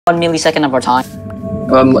1 millisecond of our time.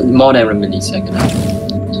 More than a millisecond.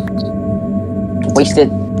 Wasted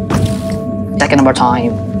second of our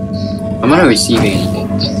time. I'm not receiving anything.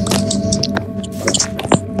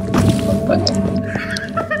 But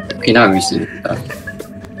okay, now I'm receiving stuff.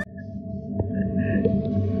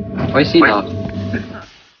 Why is he not?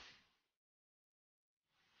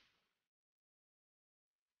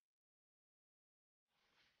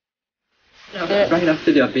 Right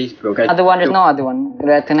after their base broke. Other one, there's no other one.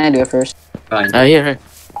 Can I do it first? Fine. Here.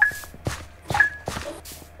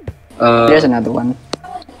 There's another one.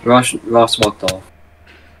 Ross walked off.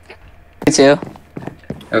 Me too.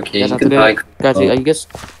 Okay, Guys, goodbye. Guys, I guess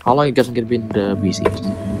how long you guys gonna be in the BC?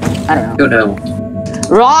 I don't know. Go down.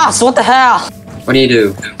 Ross, what the hell? What do you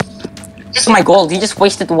do? This is my gold. You just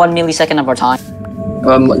wasted 1 millisecond of our time.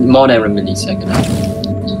 More than a millisecond.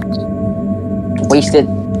 Wasted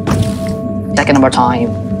second of our time.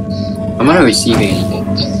 I'm not receiving anything.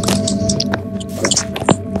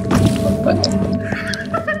 But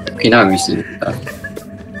okay, now I'm receiving stuff.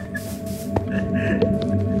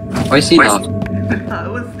 Why is he not?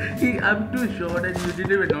 I'm too short and you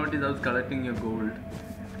didn't even notice I was collecting your gold.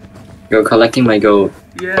 You're collecting my gold.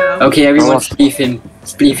 Yeah. Okay, everyone, spleef him.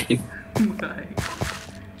 Spleef him. Bye.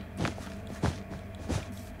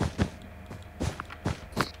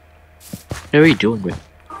 What are you doing, bro?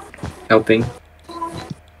 Helping.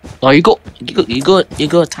 No, you go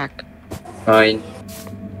attack. Fine.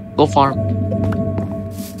 Go farm.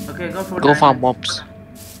 Okay, go Go farm mobs.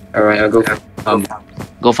 Alright, I'll go.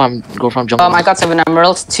 Go farm jungle. I got 7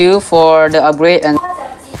 emeralds, 2 for the upgrade, and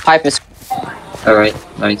 5 is. Alright,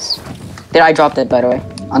 nice. There, I dropped it, by the way,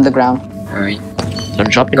 on the ground. Alright. Don't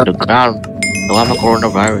drop in the ground. Don't have a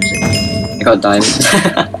coronavirus. I got diamonds.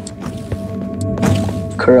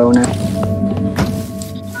 Corona.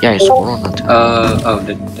 Yeah, it's corona time. Oh,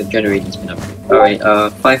 the generator's been upgraded. Alright,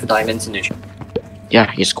 5 diamonds in the shop.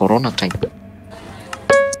 Yeah, it's corona time.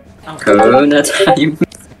 Corona time.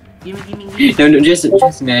 Gimme. No, just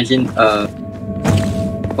imagine,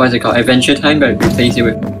 what is it called? Adventure time, but replace it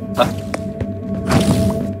with.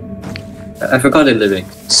 I forgot the lyric.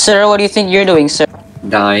 Sir, what do you think you're doing, sir?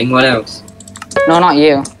 Dying. What else? No, not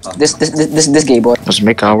you. This gay boy. Let's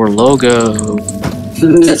make our logo.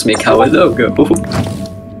 Let's make our logo.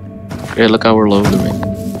 Yeah, look our logo,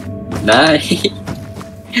 man. Nice.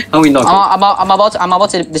 How we not? I'm about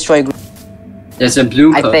to destroy group. There's a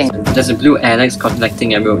blue I think. person. There's a blue Alex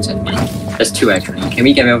collecting emeralds and me. There's 2 actually. Can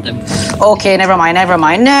we get rid of them? Okay, never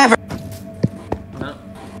mind. No.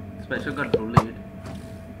 Special got bullied.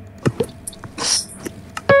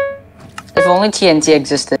 If only TNT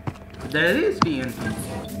existed. There is TNT.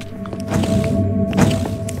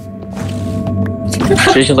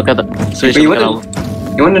 Seriously, look at the. Seriously, Wait, look at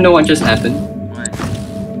you want to know what just happened? What?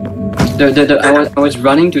 I was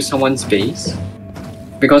running to someone's base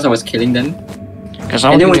because I was killing them.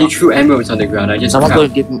 our. And then when you threw emeralds on the ground, I just.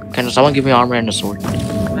 Can someone give me armor and a sword?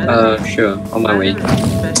 Sure. On my way.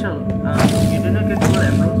 Special. You didn't get 4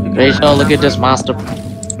 emeralds. Rachel, look at this master.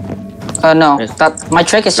 No. Yes. My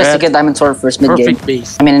trick is just to get diamond sword first mid game. Perfect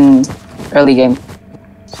base. I mean, early game.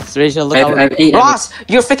 Rachel, look I have 8 Ross,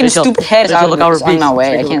 your freaking Rachel, stupid head is Rachel, out look of our it's on base. my way.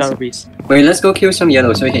 I Rachel, can't. look our base. Wait, let's go kill some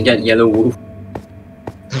yellow so we can get yellow wool.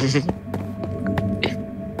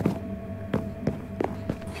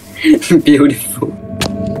 Beautiful.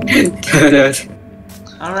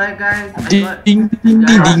 Alright guys,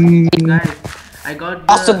 I got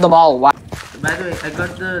Ross took the ball. Wow. by the way, I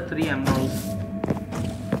got the 3 emeralds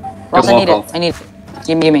Ross, I walk need off. it. I need it.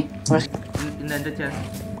 Give me. Where's- in the ender chest.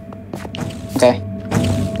 Okay.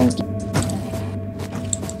 Thank you.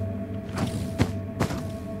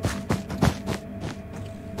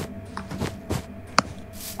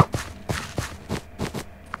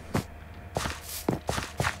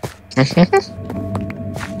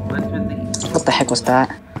 What's with the What the heck was that?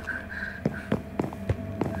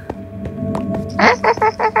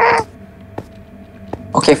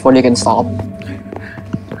 Okay, 40, you can stop.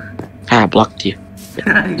 I blocked you.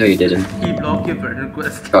 No, you didn't. He blocked your friend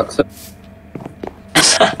request. Got so.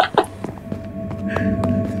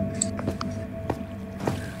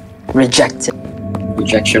 Rejected.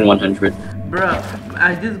 Rejection 100. Bruh,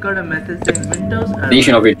 I just got a message saying Windows error.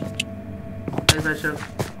 Nation of it. Hey, Special.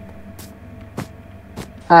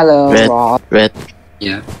 Hello, Red. Ross. Red.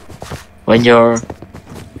 Yeah. When your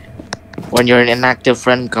inactive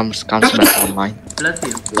friend comes back online. Bless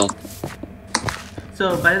you. Not.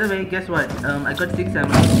 So, by the way, guess what? I got 6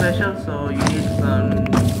 emeralds special, so you need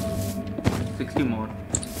 60 more.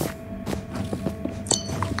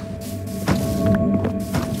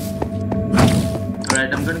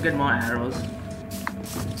 Alright, I'm gonna get more arrows.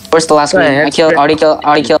 Where's the last one? I killed. Already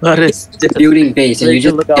killed. What is this? Building base and you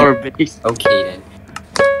just look at our base. Okay then.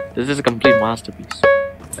 This is a complete masterpiece.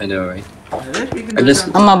 I know, right? I wish we can I'm do just-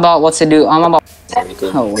 something. I'm about what to do. I'm about. There we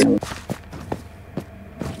go. Oh. Wait.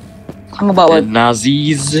 I'm about The what.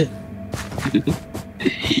 Nazis.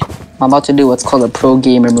 I'm about to do what's called a pro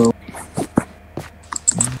gamer move.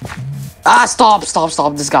 Ah! Stop!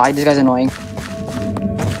 This guy's annoying.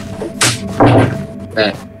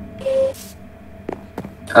 Right.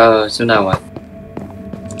 So now what?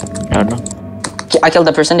 I don't know. I killed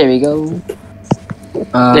the person. There we go.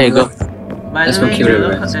 There you go. By Let's the go way, kill the Hello,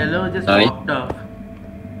 rest. Hello just Sorry? walked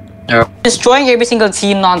off. Destroying every single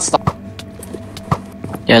team non-stop.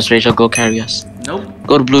 Yes, Rachel, go carry us. Nope.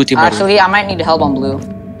 Go to blue team. Actually, I might need help on blue.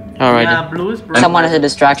 Alright. Yeah, blues. Someone is a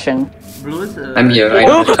distraction. Blues. I'm here. I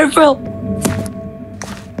Oh, know. I fell.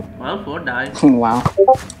 Well, 4 died. Wow.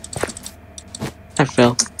 I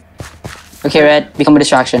fell. Okay, Red, become a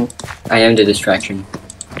distraction. I am the distraction.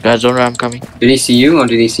 Guys, don't know I'm coming. Do they see you or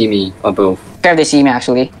do they see me? Or both? Care if they see me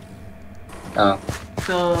actually. Oh.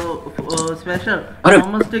 So, special. What a-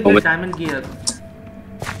 Almost take the diamond gear.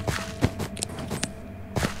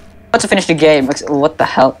 About to finish the game. What the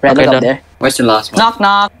hell? Red, Okay, look up done. there. Where's the last one? Knock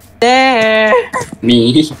knock. There.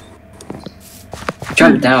 Me.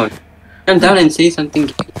 Jump down. Jump down and say something.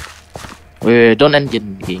 Wait, don't end the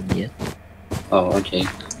game yet. Oh, okay.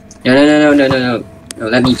 No. No,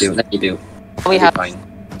 let me build. We have. Fine.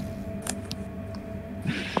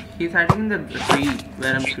 He's hiding in the tree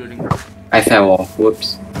where I'm shooting. I fell off.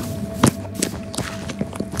 Whoops.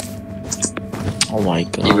 Oh my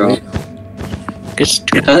Hey, bro. god.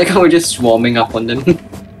 Just I like how we're just swarming up on them.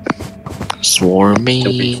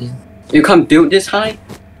 swarming. You can't build this high?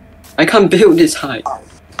 I can't build this high.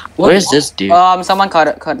 Where's this dude? Someone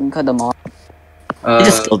cut them off. He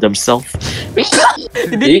just killed himself.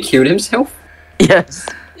 Did he kill himself? Yes.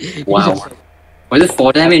 Wow. Was it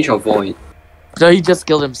 4 damage or void? No, he just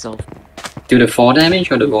killed himself. Do the 4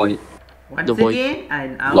 damage or the void? Once The void.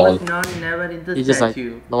 again, I Lol. was never in the He just like,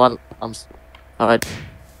 statue. no one. Alright.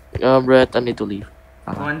 Red, I need to leave.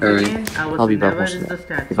 Once Alright. again, I was I'll be back never also. in the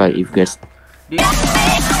statue. If you guys. Do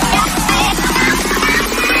you-